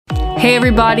Hey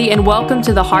everybody, and welcome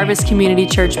to the Harvest Community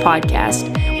Church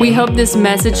podcast. We hope this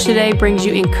message today brings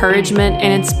you encouragement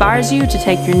and inspires you to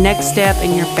take your next step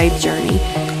in your faith journey.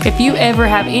 If you ever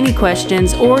have any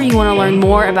questions or you want to learn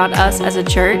more about us as a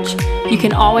church, you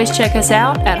can always check us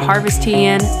out at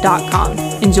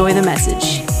harvesttn.com. Enjoy the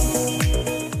message.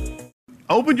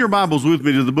 Open your Bibles with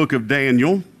me to the book of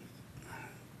Daniel.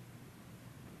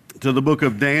 To the book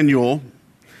of Daniel,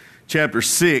 chapter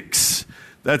 6.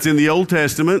 That's in the Old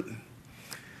Testament.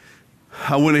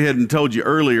 I went ahead and told you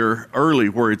early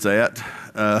where it's at,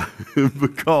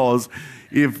 because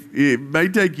if it may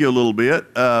take you a little bit.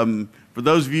 For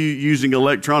those of you using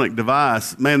electronic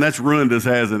device, man, that's ruined us,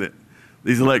 hasn't it?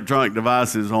 These electronic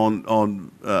devices you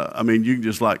can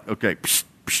just like, okay. Psh,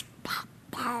 psh, pow,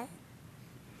 pow.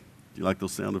 Do you like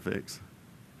those sound effects?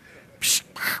 Psh,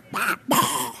 pow,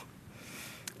 pow.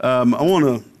 I want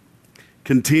to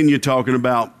continue talking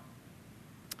about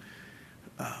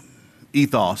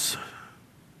ethos.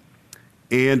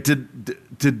 And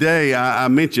today, I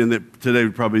mentioned that today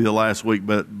would probably be the last week,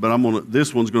 but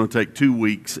this one's going to take 2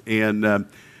 weeks, and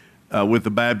with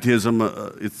the baptism,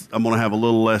 I'm going to have a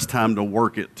little less time to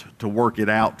work it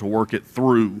out, to work it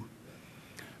through.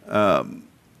 Let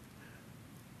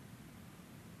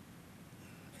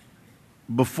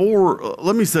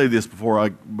me say this before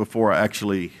I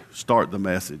actually start the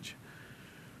message.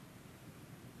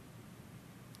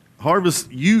 Harvest,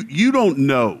 you don't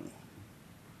know.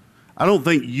 I don't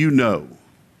think you know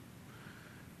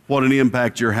what an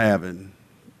impact you're having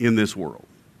in this world.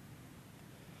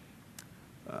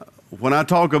 When I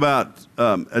talk about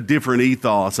a different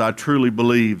ethos, I truly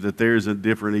believe that there's a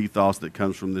different ethos that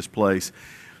comes from this place.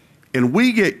 And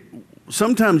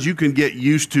sometimes you can get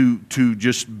used to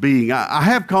just being. I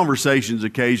have conversations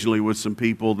occasionally with some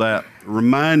people that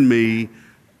remind me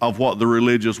of what the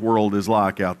religious world is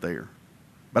like out there.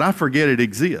 But I forget it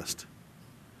exists.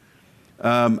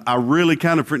 I really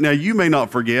now you may not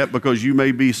forget because you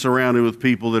may be surrounded with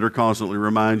people that are constantly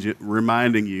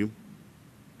reminding you.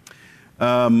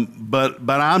 But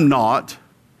I'm not.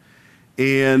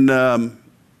 And I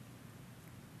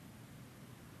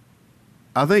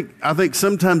think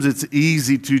sometimes it's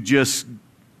easy to just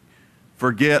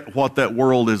forget what that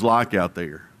world is like out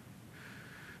there.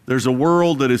 There's a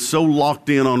world that is so locked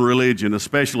in on religion,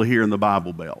 especially here in the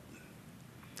Bible Belt.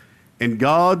 And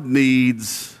God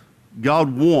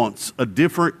wants a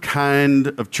different kind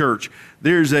of church.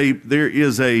 There is a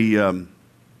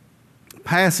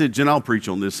passage, and I'll preach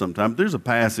on this sometime. There's a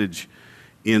passage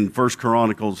in 1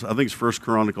 Chronicles, I think it's 1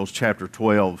 Chronicles chapter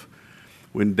 12,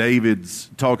 when David's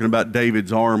talking about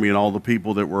David's army and all the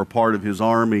people that were a part of his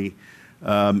army,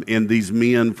 and these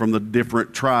men from the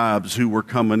different tribes who were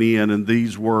coming in, and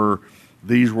these were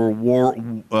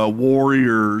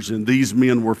warriors, and these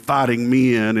men were fighting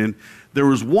men, and there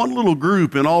was one little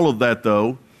group in all of that,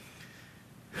 though.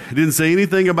 It didn't say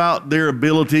anything about their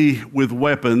ability with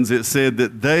weapons. It said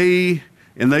that they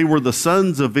were the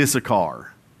sons of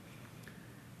Issachar.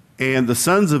 And the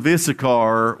sons of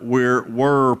Issachar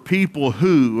were people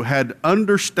who had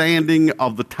understanding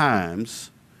of the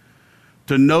times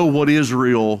to know what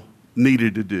Israel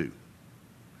needed to do.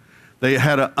 They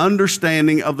had an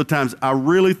understanding of the times. I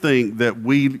really think that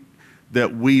we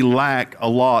lack a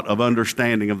lot of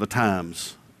understanding of the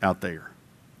times out there.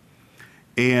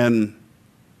 And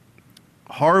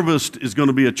Harvest is going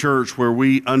to be a church where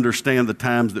we understand the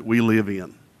times that we live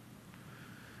in.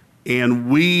 And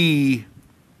we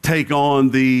take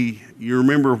on you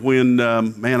remember when, I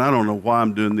don't know why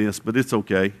I'm doing this, but it's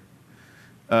okay.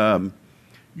 You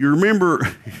remember,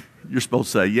 you're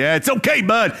supposed to say, yeah, it's okay,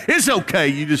 bud. It's okay.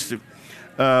 You just,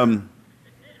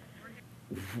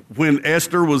 when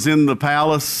Esther was in the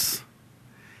palace,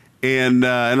 and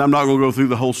I'm not going to go through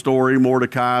the whole story.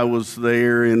 Mordecai was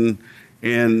there, and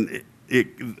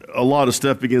a lot of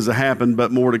stuff begins to happen.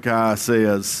 But Mordecai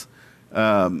says,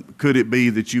 "Could it be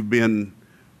that you've been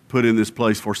put in this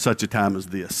place for such a time as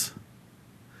this?"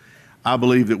 I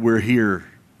believe that we're here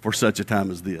for such a time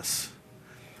as this.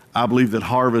 I believe that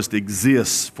Harvest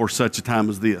exists for such a time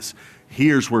as this.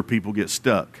 Here's where people get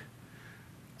stuck.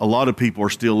 A lot of people are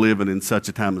still living in such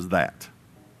a time as that.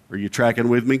 Are you tracking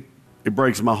with me? It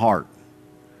breaks my heart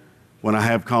when I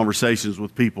have conversations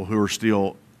with people who are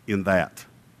still in that,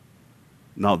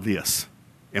 not this.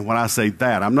 And when I say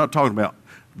that, I'm not talking about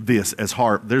this as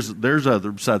there's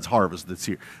other besides Harvest that's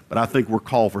here. But I think we're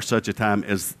called for such a time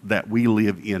as that we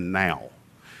live in now.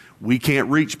 We can't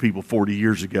reach people 40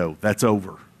 years ago. That's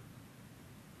over.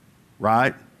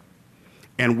 Right?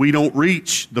 And we don't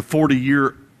reach the 40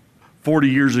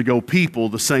 years ago people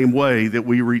the same way that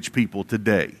we reach people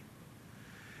today.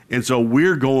 And so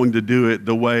we're going to do it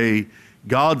the way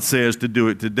God says to do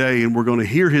it today, and we're going to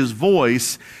hear his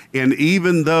voice. And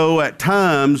even though at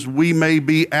times we may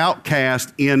be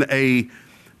outcast in a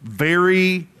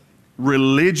very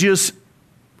religious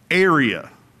area,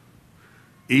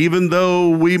 even though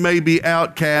we may be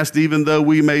outcast, even though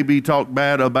we may be talked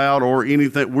bad about or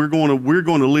anything, we're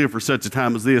going to live for such a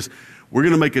time as this. We're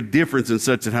going to make a difference in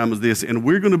such a time as this, and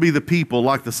we're going to be the people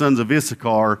like the sons of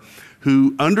Issachar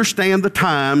who understand the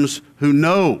times, who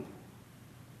know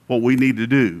what we need to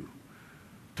do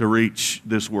to reach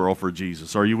this world for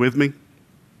Jesus. Are you with me?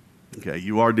 Okay,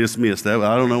 you are dismissed.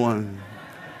 I don't know why.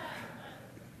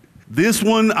 This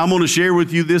one, I'm going to share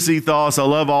with you this ethos. I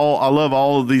love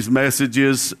all of these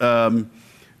messages, and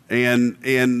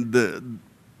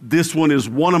this one is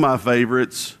one of my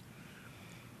favorites.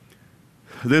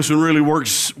 This one really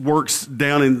works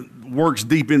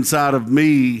deep inside of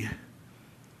me,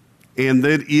 and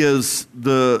that is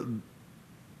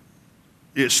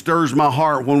it stirs my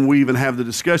heart when we even have the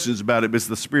discussions about it. But it's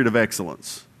the spirit of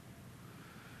excellence.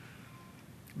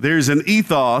 There's an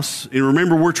ethos, and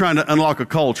remember, we're trying to unlock a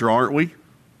culture, aren't we?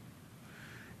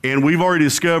 And we've already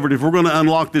discovered if we're going to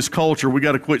unlock this culture, we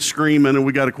got to quit screaming and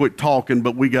we got to quit talking,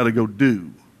 but we got to go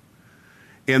do.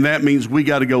 And that means we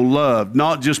got to go love,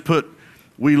 not just put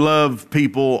 "we love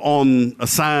people" on a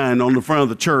sign on the front of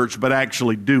the church, but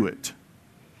actually do it.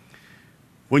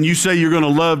 When you say you're going to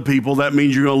love people, that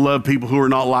means you're going to love people who are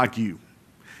not like you.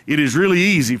 It is really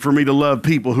easy for me to love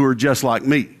people who are just like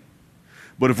me.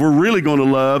 But if we're really going to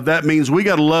love, that means we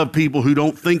got to love people who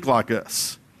don't think like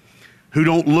us, who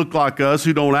don't look like us,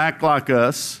 who don't act like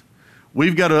us.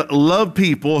 We've got to love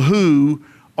people who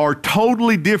are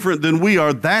totally different than we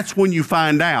are. That's when you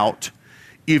find out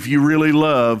if you really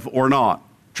love or not.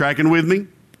 Tracking with me?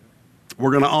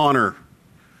 We're going to honor.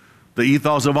 The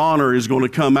ethos of honor is going to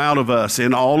come out of us,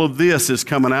 and all of this is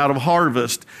coming out of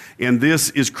Harvest, and this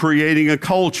is creating a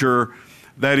culture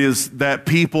that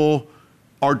people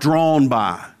are drawn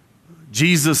by.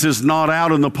 Jesus is not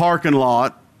out in the parking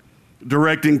lot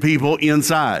directing people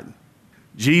inside.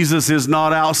 Jesus is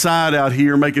not outside out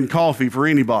here making coffee for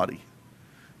anybody.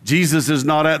 Jesus is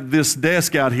not at this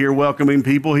desk out here welcoming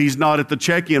people. He's not at the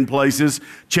check-in places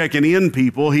checking in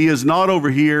people. He is not over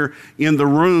here in the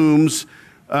rooms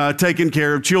taking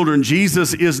care of children.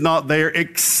 Jesus is not there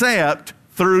except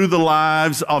through the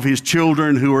lives of his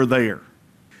children who are there.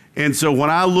 And so when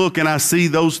I look and I see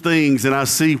those things and I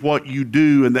see what you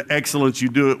do and the excellence you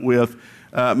do it with,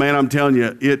 man, I'm telling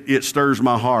you, it stirs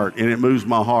my heart and it moves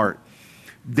my heart.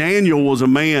 Daniel was a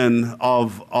man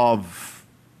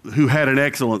who had an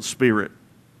excellent spirit.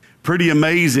 Pretty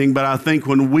amazing, but I think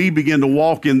when we begin to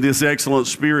walk in this excellent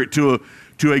spirit to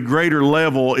a greater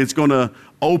level, it's going to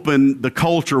open the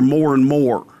culture more and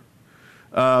more.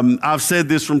 I've said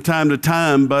this from time to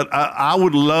time, but I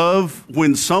would love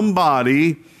when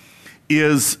somebody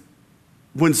needs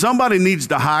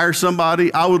to hire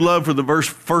somebody, I would love for the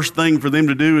first thing for them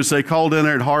to do is say, call down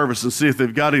there at Harvest and see if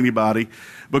they've got anybody,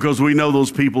 because we know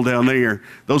those people down there.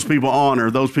 Those people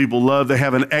honor, those people love, they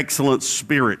have an excellent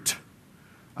spirit.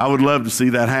 I would love to see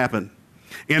that happen.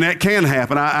 And that can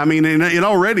happen. I mean, it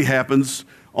already happens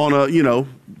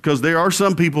because there are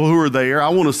some people who are there. I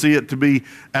want to see it to be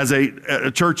as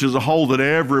a church as a whole, that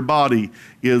everybody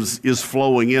is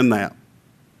flowing in that.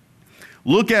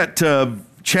 Look at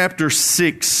chapter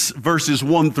 6, verses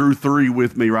 1 through 3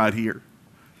 with me right here.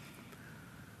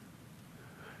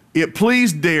 It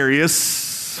pleased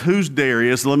Darius. Who's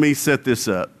Darius? Let me set this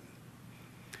up.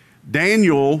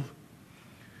 Daniel,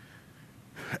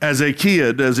 as a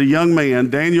kid, as a young man,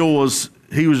 Daniel was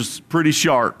pretty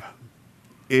sharp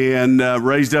and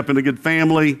raised up in a good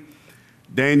family.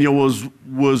 Daniel was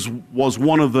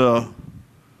one of the,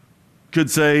 could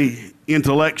say,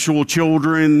 intellectual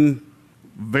children,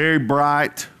 very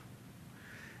bright.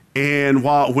 And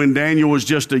when Daniel was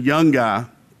just a young guy,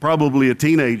 probably a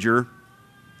teenager,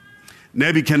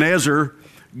 Nebuchadnezzar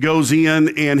goes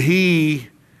in and he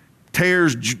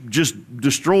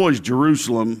destroys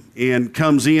Jerusalem and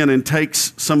comes in and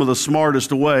takes some of the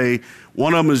smartest away.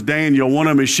 One of them is Daniel, one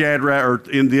of them is Shadrach, or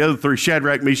in the other three,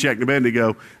 Shadrach, Meshach, and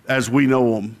Abednego, as we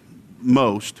know them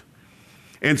most.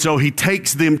 And so he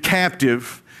takes them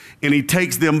captive and he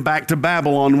takes them back to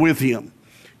Babylon with him.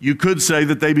 You could say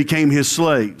that they became his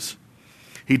slaves.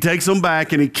 He takes them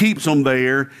back and he keeps them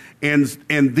there, and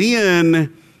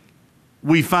then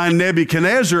we find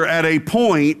Nebuchadnezzar at a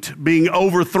point being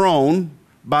overthrown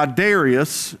by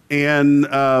Darius and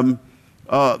of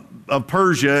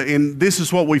Persia, and this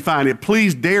is what we find. It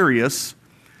pleased Darius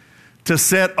to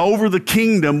set over the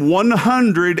kingdom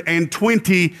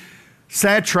 120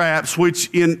 satraps, which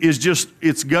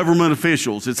it's government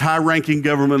officials. It's high-ranking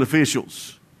government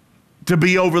officials. to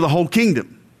be over the whole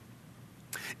kingdom.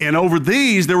 And over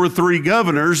these, there were 3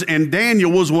 governors, and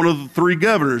Daniel was one of the 3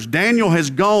 governors. Daniel has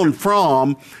gone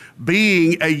from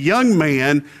being a young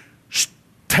man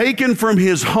taken from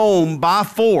his home by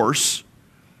forced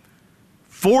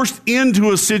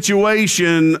into a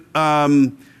situation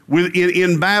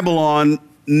in Babylon,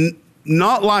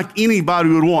 not like anybody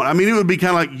would want. I mean, it would be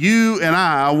kind of like you and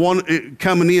I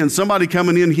somebody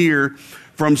coming in here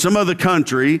from some other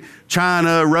country,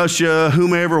 China, Russia,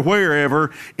 whomever,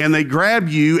 wherever, and they grab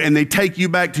you and they take you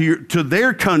back to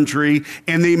their country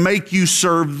and they make you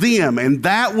serve them. And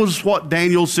that was what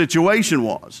Daniel's situation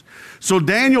was. So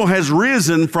Daniel has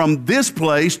risen from this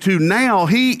place to now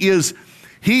he is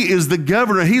the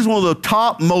governor. He's one of the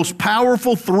top, most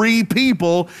powerful 3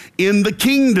 people in the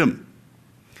kingdom.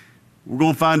 We're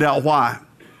going to find out why.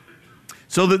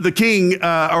 So that the king,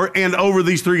 and over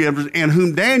these 3 governors, and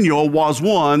whom Daniel was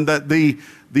one, that the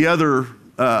other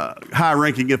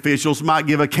high-ranking officials might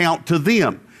give account to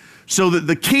them, so that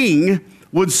the king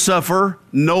would suffer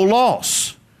no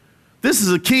loss. This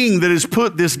is a king that has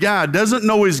put this guy, doesn't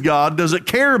know his God, doesn't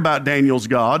care about Daniel's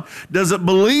God, doesn't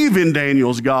believe in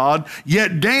Daniel's God,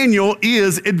 yet Daniel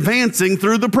is advancing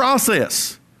through the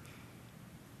process.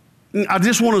 I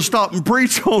just want to stop and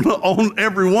preach on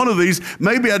every one of these.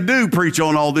 Maybe I do preach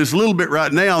on all this a little bit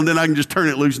right now, and then I can just turn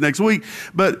it loose next week.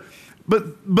 But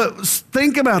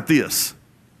think about this.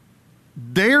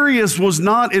 Darius was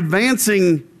not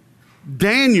advancing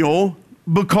Daniel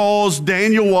because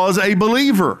Daniel was a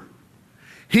believer.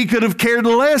 He could have cared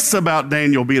less about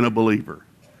Daniel being a believer.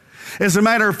 As a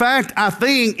matter of fact, I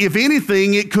think, if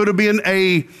anything, it could have been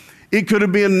a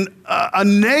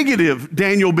negative,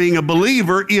 Daniel being a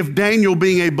believer, if Daniel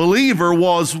being a believer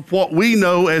was what we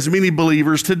know as many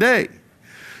believers today,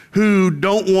 who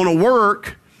don't want to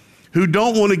work, who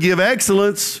don't want to give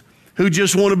excellence, who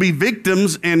just want to be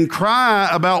victims and cry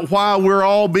about why we're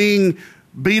all being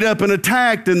beat up and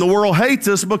attacked and the world hates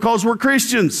us because we're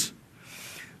Christians.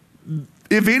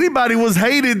 If anybody was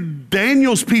hated,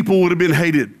 Daniel's people would have been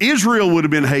hated. Israel would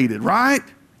have been hated, right?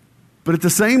 But at the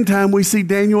same time, we see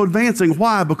Daniel advancing.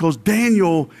 Why? Because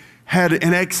Daniel had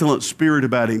an excellent spirit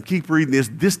about him. Keep reading this.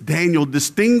 This Daniel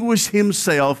distinguished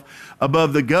himself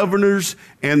above the governors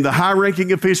and the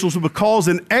high-ranking officials because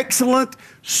an excellent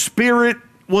spirit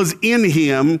was in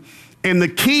him, and the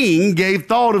king gave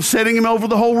thought of setting him over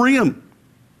the whole realm.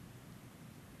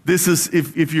 This is,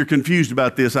 if you're confused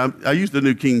about this, I use the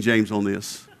New King James on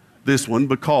this one,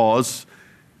 because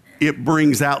it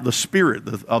brings out the spirit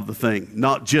of the thing,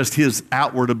 not just his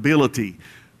outward ability,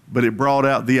 but it brought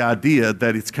out the idea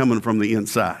that it's coming from the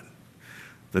inside.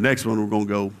 The next one, we're going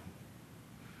to go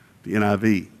the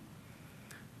NIV,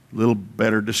 a little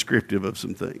better descriptive of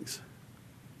some things.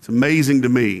 It's amazing to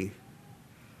me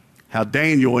how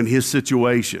Daniel in his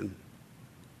situation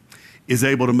is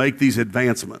able to make these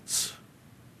advancements,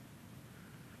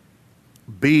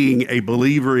 being a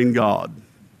believer in God.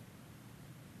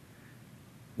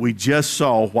 We just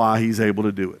saw why he's able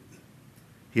to do it.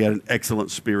 He had an excellent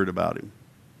spirit about him.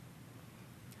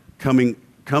 Coming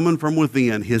from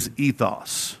within, his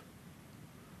ethos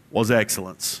was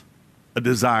excellence, a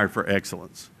desire for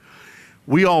excellence.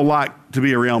 We all like to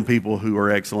be around people who are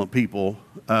excellent people,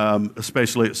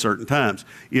 especially at certain times.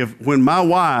 When my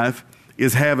wife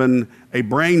is having a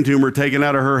brain tumor taken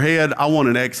out of her head, I want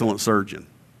an excellent surgeon.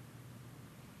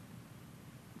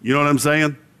 You know what I'm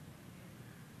saying?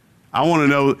 I want to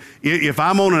know, if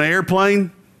I'm on an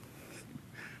airplane,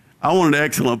 I want an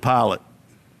excellent pilot.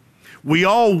 We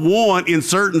all want, in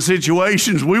certain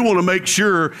situations, we want to make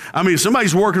sure, if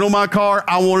somebody's working on my car,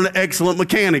 I want an excellent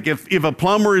mechanic. If a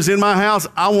plumber is in my house,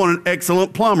 I want an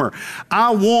excellent plumber.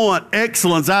 I want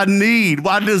excellence. I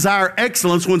desire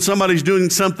excellence when somebody's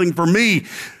doing something for me.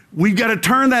 We've got to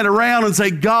turn that around and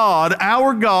say, God,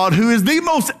 our God, who is the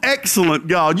most excellent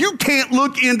God. You can't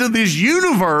look into this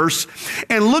universe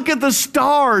and look at the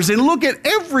stars and look at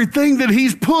everything that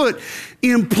he's put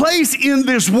in place in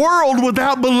this world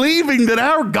without believing that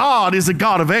our God is a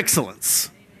God of excellence.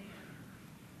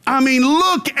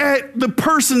 Look at the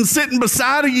person sitting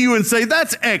beside of you and say,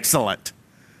 that's excellent.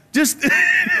 Just,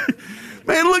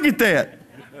 man, look at that.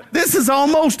 This is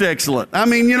almost excellent.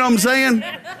 You know what I'm saying?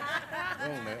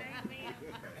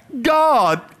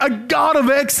 God, a God of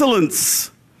excellence.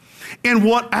 And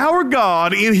what our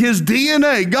God, in his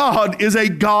DNA, God is a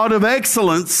God of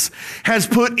excellence, has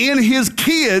put in his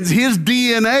kids, his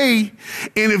DNA.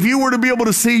 And if you were to be able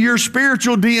to see your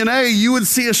spiritual DNA, you would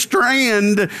see a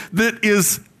strand that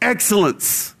is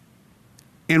excellence.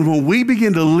 And when we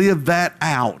begin to live that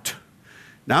out,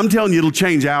 now I'm telling you, it'll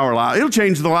change our life. It'll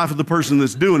change the life of the person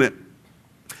that's doing it,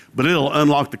 but it'll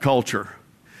unlock the culture.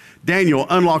 Daniel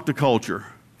unlocked a culture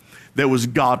that was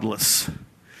godless.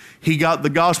 He got the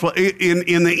gospel.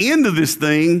 In the end of this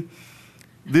thing,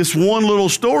 this one little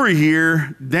story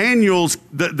here, Daniel's,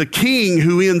 the king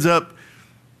who ends up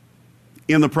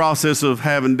in the process of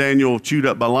having Daniel chewed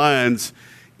up by lions,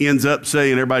 ends up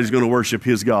saying everybody's going to worship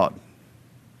his God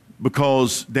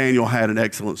because Daniel had an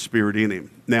excellent spirit in him.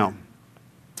 Now,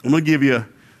 I'm going to give you,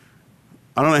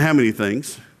 I don't know how many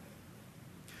things.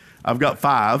 I've got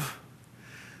 5,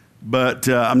 but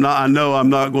I know I'm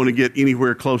not going to get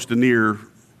anywhere close to near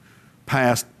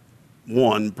past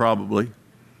 1 probably.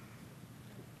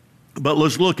 But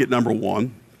let's look at number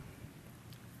 1.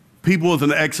 People with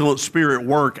an excellent spirit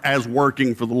work as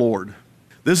working for the Lord.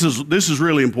 This is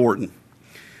really important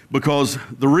because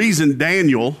the reason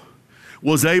Daniel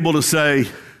was able to say,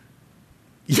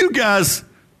 you guys,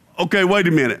 okay, wait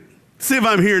a minute. See if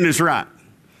I'm hearing this right.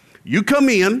 You come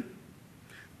in,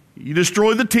 you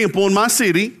destroy the temple in my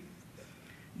city,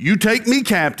 you take me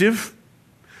captive,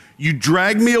 you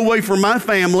drag me away from my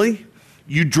family,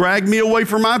 you drag me away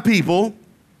from my people,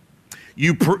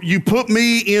 you put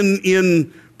me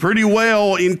in pretty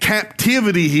well in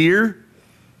captivity here.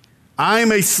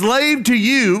 I'm a slave to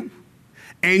you,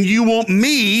 and you want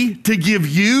me to give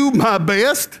you my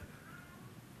best?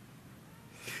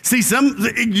 See,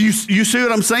 you see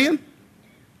what I'm saying?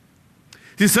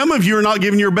 See, some of you are not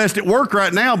giving your best at work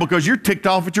right now because you're ticked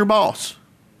off at your boss.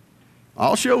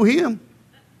 I'll show him.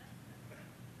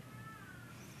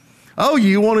 Oh,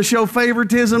 you want to show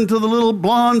favoritism to the little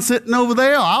blonde sitting over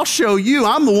there? I'll show you.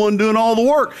 I'm the one doing all the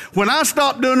work. When I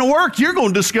stop doing the work, you're going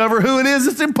to discover who it is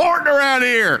that's important around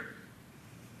here.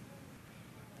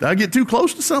 Did I get too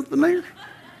close to something there?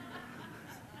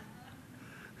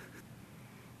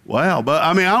 Wow, but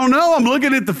I don't know. I'm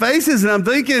looking at the faces and I'm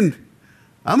thinking,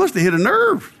 I must have hit a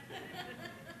nerve.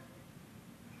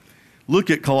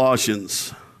 Look at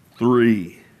Colossians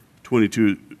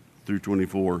 3:22 through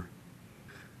 24.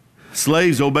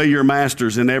 Slaves, obey your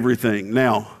masters in everything.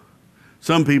 Now,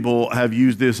 some people have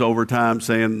used this over time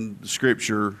saying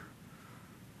Scripture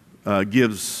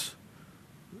gives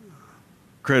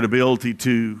credibility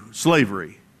to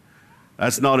slavery.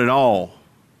 That's not at all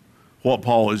what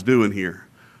Paul is doing here.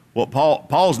 What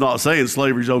Paul's not saying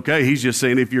slavery's okay. He's just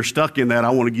saying if you're stuck in that, I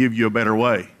want to give you a better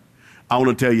way. I want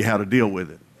to tell you how to deal with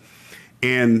it.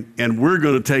 And we're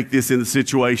going to take this in the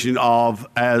situation of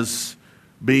as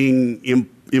being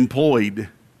employed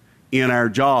in our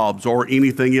jobs or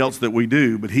anything else that we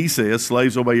do. But he says,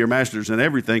 slaves, obey your masters in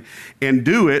everything, and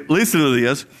do it, listen to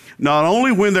this, not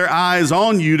only when their eye is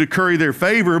on you to curry their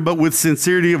favor, but with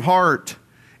sincerity of heart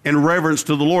and reverence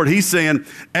to the Lord. He's saying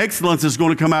excellence is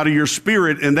going to come out of your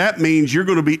spirit, and that means you're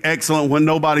going to be excellent when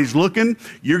nobody's looking.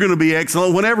 You're going to be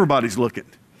excellent when everybody's looking.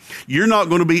 You're not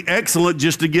going to be excellent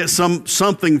just to get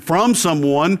something from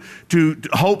someone to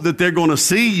hope that they're going to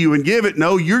see you and give it.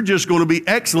 No, you're just going to be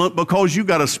excellent because you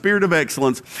got a spirit of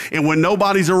excellence. And when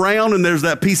nobody's around and there's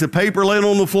that piece of paper laying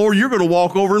on the floor, you're going to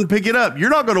walk over and pick it up. You're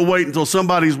not going to wait until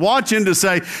somebody's watching to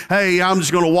say, hey, I'm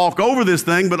just going to walk over this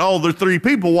thing. But there's 3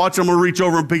 people watching. I'm going to reach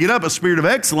over and pick it up. A spirit of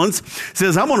excellence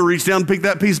says, I'm going to reach down and pick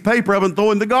that piece of paper up and throw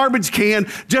it in the garbage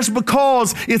can just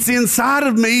because it's inside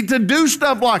of me to do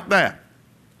stuff like that.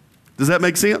 Does that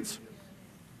make sense?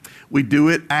 We do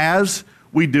it as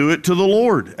we do it to the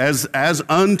Lord, as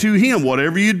unto Him.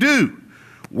 Whatever you do,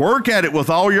 work at it with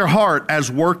all your heart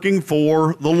as working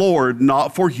for the Lord,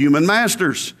 not for human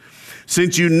masters.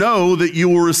 Since you know that you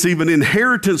will receive an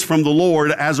inheritance from the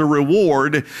Lord as a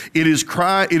reward, it is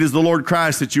the Lord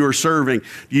Christ that you are serving.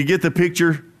 Do you get the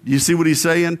picture? Do you see what he's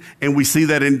saying? And we see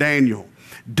that in Daniel.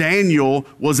 Daniel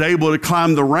was able to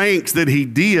climb the ranks that he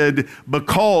did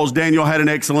because Daniel had an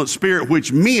excellent spirit,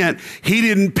 which meant he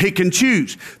didn't pick and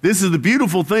choose. This is the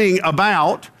beautiful thing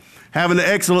about having an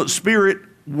excellent spirit,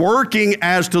 working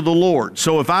as to the Lord.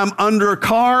 So if I'm under a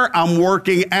car, I'm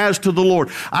working as to the Lord.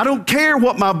 I don't care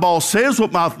what my boss says,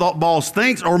 what my boss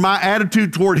thinks, or my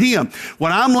attitude toward him.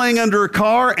 When I'm laying under a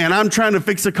car and I'm trying to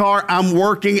fix a car, I'm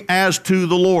working as to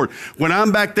the Lord. When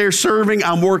I'm back there serving,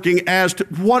 I'm working as to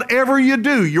whatever you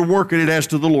do, you're working it as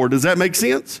to the Lord. Does that make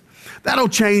sense? That'll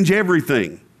change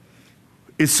everything.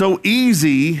 It's so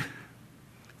easy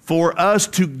for us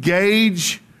to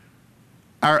gauge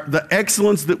the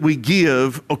excellence that we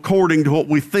give according to what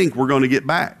we think we're going to get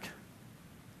back.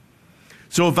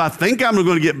 So if I think I'm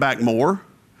going to get back more,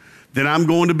 then I'm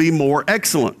going to be more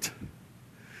excellent.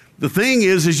 The thing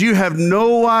is you have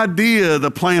no idea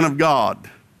the plan of God.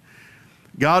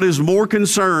 God is more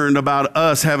concerned about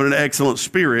us having an excellent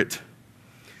spirit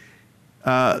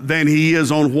than he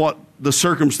is on what the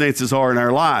circumstances are in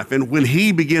our life. And when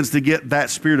he begins to get that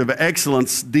spirit of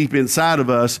excellence deep inside of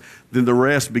us, then the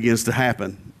rest begins to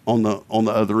happen on the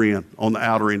other end, on the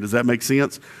outer end. Does that make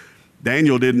sense?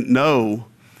 Daniel didn't know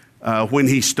when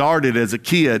he started as a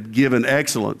kid given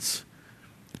excellence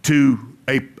to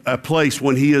a place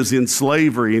when he is in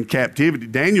slavery and captivity.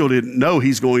 Daniel didn't know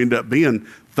he's going to end up being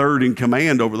third in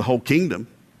command over the whole kingdom.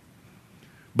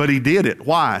 But he did it.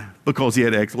 Why? Because he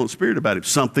had an excellent spirit about him.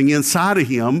 Something inside of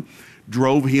him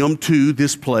drove him to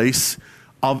this place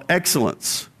of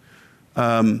excellence.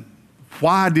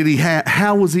 Why did he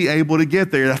how was he able to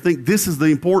get there? I think this is the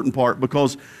important part,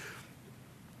 because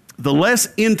the less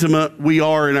intimate we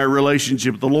are in our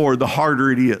relationship with the Lord, the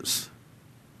harder it is.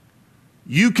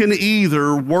 You can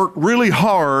either work really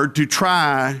hard to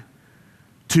try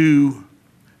to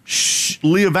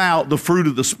live out the fruit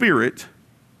of the Spirit,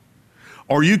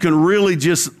 or you can really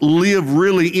just live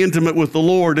really intimate with the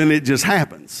Lord and it just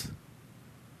happens.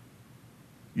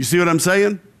 You see what I'm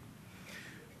saying?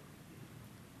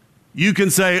 You can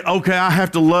say, okay, I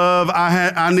have to love,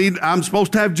 I'm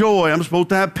supposed to have joy, I'm supposed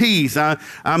to have peace, I've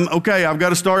got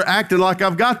to start acting like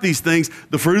I've got these things,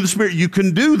 the fruit of the Spirit. You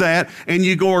can do that, and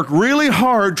you can work really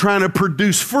hard trying to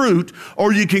produce fruit,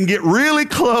 or you can get really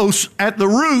close at the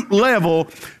root level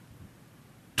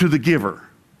to the giver.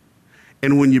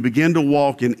 And when you begin to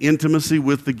walk in intimacy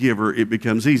with the giver, it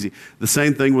becomes easy. The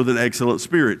same thing with an excellent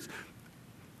spirit.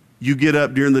 You get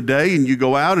up during the day and you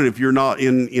go out, and if you're not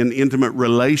in intimate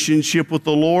relationship with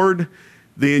the Lord,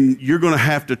 then you're going to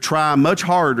have to try much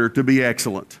harder to be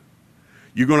excellent.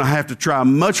 You're going to have to try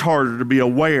much harder to be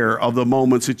aware of the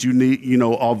moments that you need,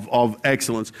 of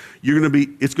excellence.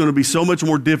 It's going to be so much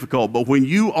more difficult. But when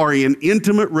you are in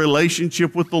intimate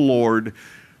relationship with the Lord,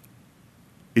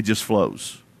 it just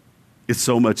flows. It's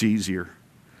so much easier.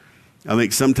 I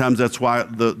think sometimes that's why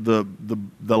the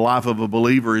life of a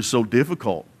believer is so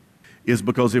difficult, is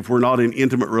because if we're not in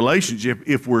intimate relationship,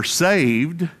 if we're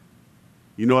saved,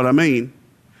 you know what I mean?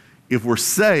 If we're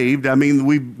saved, I mean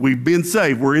we've been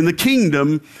saved. We're in the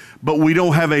kingdom, but we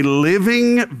don't have a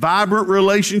living, vibrant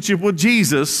relationship with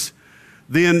Jesus,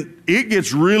 then it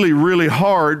gets really, really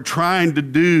hard trying to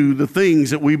do the things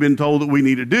that we've been told that we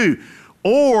need to do.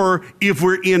 Or if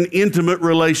we're in intimate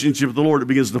relationship with the Lord, it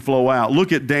begins to flow out.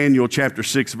 Look at Daniel chapter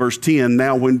 6, verse 10.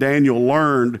 Now, when Daniel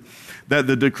learned that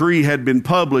the decree had been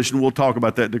published, and we'll talk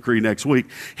about that decree next week,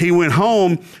 he went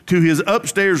home to his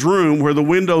upstairs room where the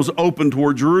windows opened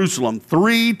toward Jerusalem.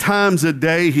 3 times a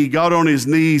day he got on his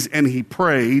knees and he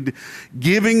prayed,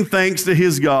 giving thanks to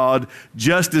his God,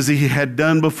 just as he had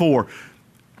done before.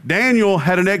 Daniel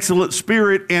had an excellent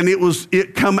spirit, and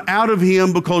it come out of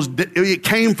him because it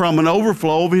came from an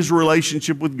overflow of his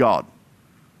relationship with God.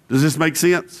 Does this make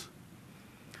sense?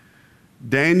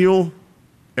 Daniel,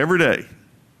 every day,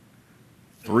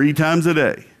 3 times a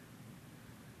day,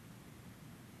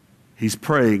 he's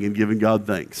praying and giving God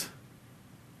thanks.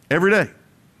 Every day.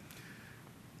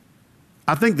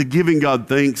 I think the giving God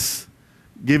thanks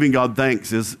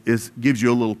gives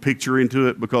you a little picture into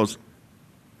it, because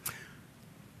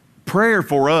prayer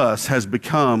for us has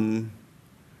become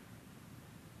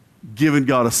giving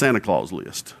God a Santa Claus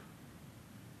list.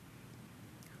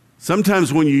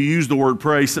 Sometimes when you use the word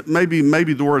pray,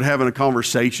 maybe the word having a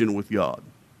conversation with God.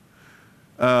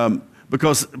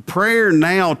 Because prayer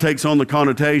now takes on the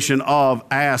connotation of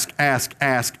ask.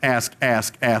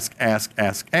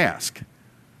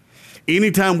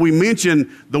 Anytime we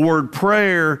mention the word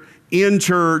prayer in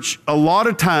church, a lot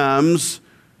of times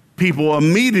people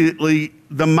immediately,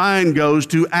 the mind goes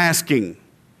to asking.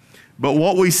 But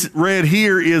what we read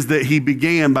here is that he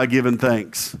began by giving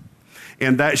thanks.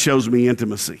 And that shows me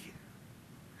intimacy.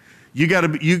 You got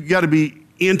to be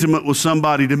intimate with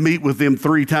somebody to meet with them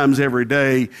 3 times every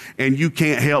day, and you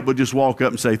can't help but just walk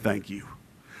up and say thank you.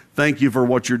 Thank you for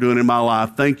what you're doing in my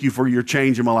life. Thank you for your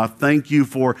change in my life. Thank you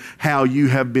for how you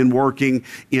have been working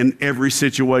in every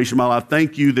situation in my life.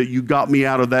 Thank you that you got me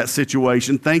out of that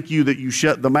situation. Thank you that you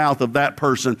shut the mouth of that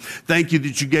person. Thank you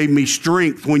that you gave me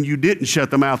strength when you didn't shut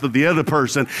the mouth of the other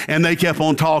person and they kept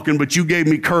on talking, but you gave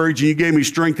me courage and you gave me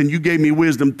strength and you gave me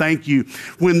wisdom. Thank you.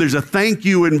 When there's a thank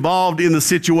you involved in the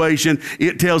situation,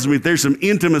 it tells me there's some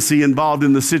intimacy involved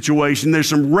in the situation. There's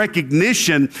some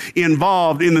recognition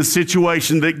involved in the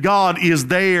situation that God is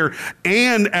there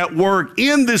and at work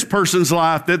in this person's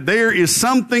life, that there is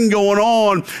something going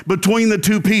on between the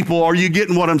two people. Are you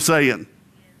getting what I'm saying?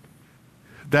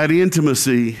 That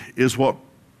intimacy is what,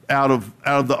 out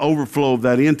of the overflow of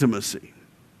that intimacy,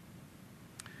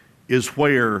 is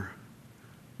where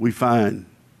we find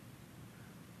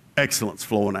excellence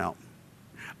flowing out.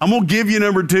 I'm going to give you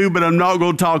number 2, but I'm not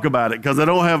going to talk about it because I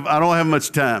don't have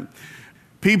much time.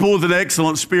 People with an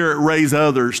excellent spirit raise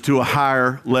others to a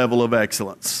higher level of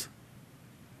excellence.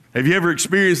 Have you ever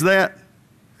experienced that?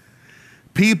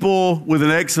 People with an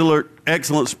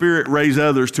excellent spirit raise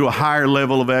others to a higher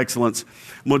level of excellence.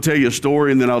 I'm going to tell you a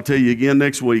story, and then I'll tell you again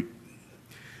next week.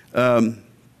 When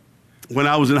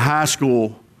I was in high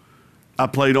school, I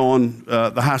played on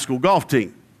the high school golf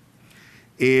team.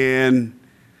 And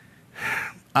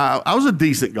I was a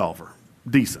decent golfer,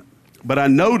 decent. But I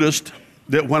noticed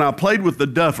that when I played with the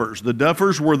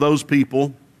Duffers were those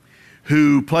people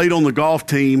who played on the golf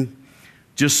team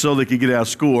just so they could get out of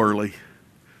school early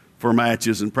for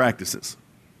matches and practices.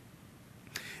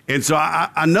 And so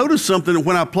I noticed something.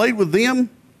 When I played with them,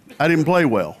 I didn't play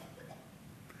well.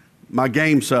 My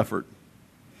game suffered.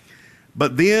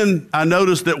 But then I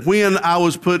noticed that when I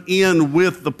was put in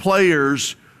with the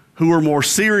players who were more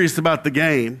serious about the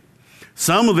game,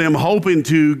 some of them hoping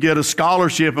to get a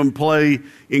scholarship and play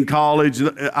in college,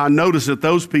 I noticed that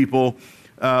those people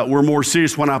were more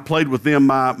serious. When I played with them,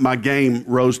 my game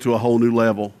rose to a whole new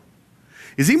level.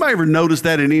 Has anybody ever noticed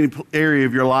that in any area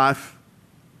of your life?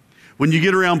 When you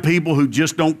get around people who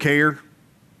just don't care?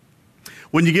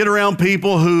 When you get around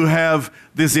people who have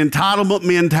this entitlement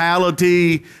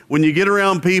mentality, when you get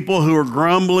around people who are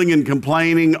grumbling and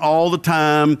complaining all the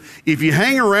time, if you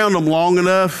hang around them long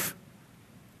enough,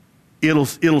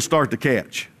 it'll start to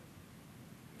catch.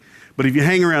 But if you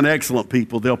hang around excellent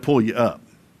people, they'll pull you up.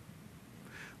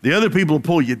 The other people will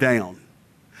pull you down.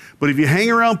 But if you hang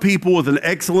around people with an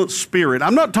excellent spirit,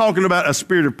 I'm not talking about a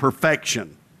spirit of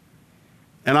perfection.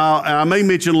 And I may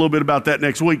mention a little bit about that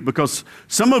next week, because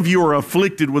some of you are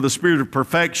afflicted with a spirit of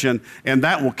perfection, and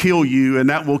that will kill you, and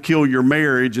that will kill your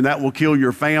marriage, and that will kill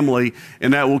your family,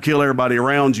 and that will kill everybody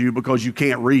around you because you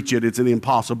can't reach it. It's an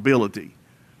impossibility.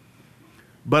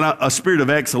 But a spirit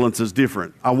of excellence is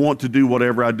different. I want to do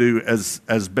whatever I do as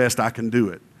best I can do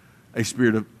it. A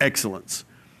spirit of excellence.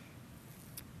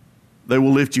 They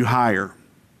will lift you higher.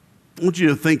 I want you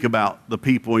to think about the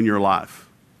people in your life.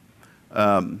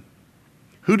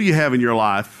 Who do you have in your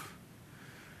life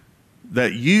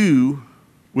that you,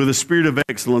 with a spirit of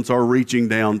excellence, are reaching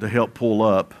down to help pull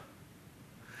up?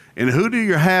 And who do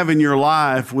you have in your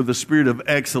life with a spirit of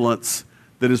excellence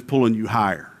that is pulling you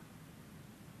higher?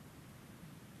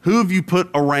 Who have you put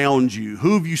around you?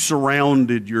 Who have you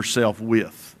surrounded yourself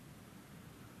with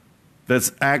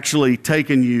that's actually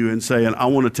taking you and saying, I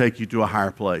want to take you to a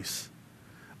higher place.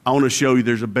 I want to show you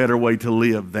there's a better way to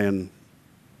live than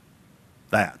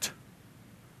that.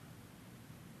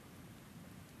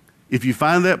 If you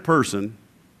find that person,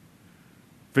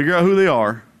 figure out who they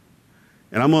are,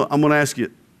 and I'm going to ask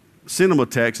you, send them a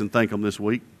text and thank them this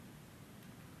week.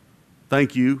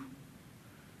 Thank you.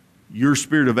 Your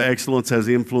spirit of excellence has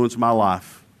influenced my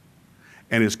life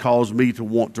and has caused me to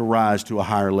want to rise to a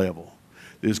higher level.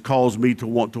 It has caused me to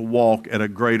want to walk at a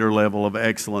greater level of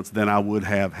excellence than I would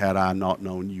have had I not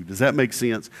known you. Does that make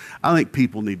sense? I think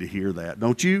people need to hear that,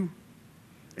 don't you?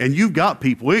 And you've got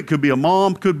people. It could be a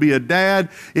mom, could be a dad,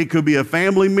 it could be a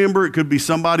family member, it could be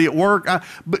somebody at work.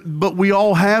 But we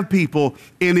all have people.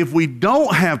 And if we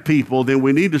don't have people, then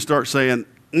we need to start saying,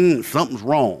 something's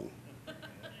wrong.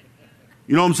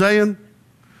 You know what I'm saying?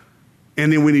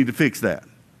 And then we need to fix that.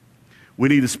 We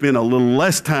need to spend a little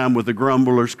less time with the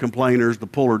grumblers, complainers, the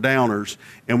puller downers,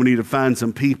 and we need to find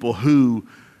some people who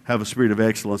have a spirit of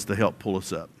excellence to help pull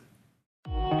us up.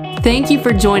 Thank you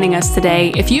for joining us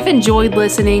today. If you've enjoyed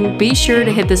listening, be sure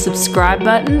to hit the subscribe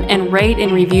button and rate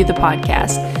and review the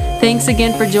podcast. Thanks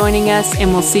again for joining us,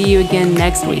 and we'll see you again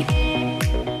next week.